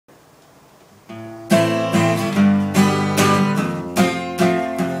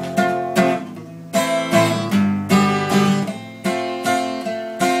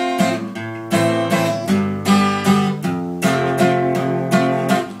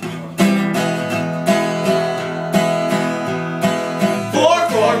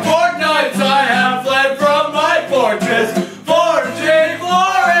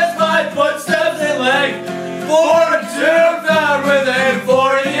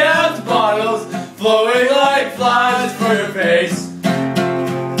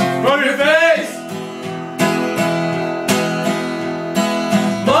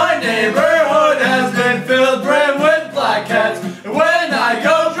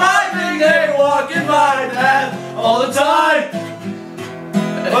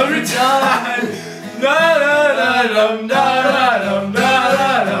time. Da da da dum da da dum da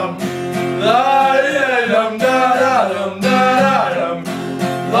da dum. La da dum da da dum da da dum.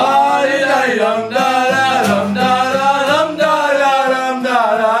 La da dum da da dum da da dum da da dum da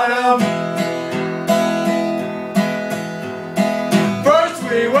da dum. First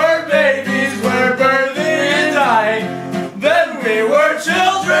we were babies, we're birthing and dying. Then we were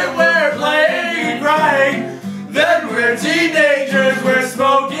children, we're playing and crying. Then we're teenagers, we're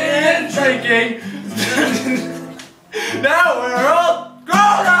smoking and drinking. Now we're all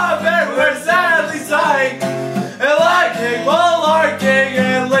grown up and we're sadly sighing. And liking, malarking,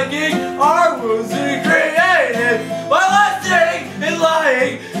 and licking our wounds we created by listening and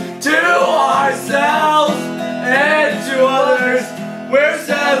lying to ourselves and to others. We're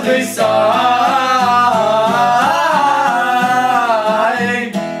sadly sighing.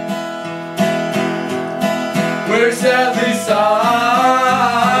 We're sadly sighing.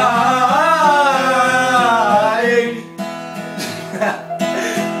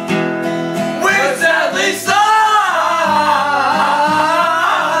 We're sadly sighing.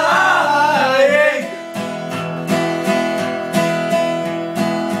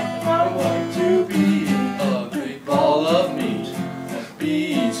 I want to be a big ball of meat that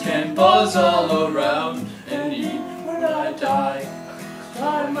bees can buzz all around and eat. When I die,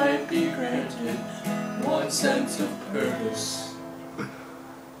 I might be granted one sense of purpose.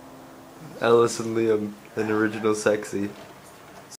 Ellis and Liam, an original sexy.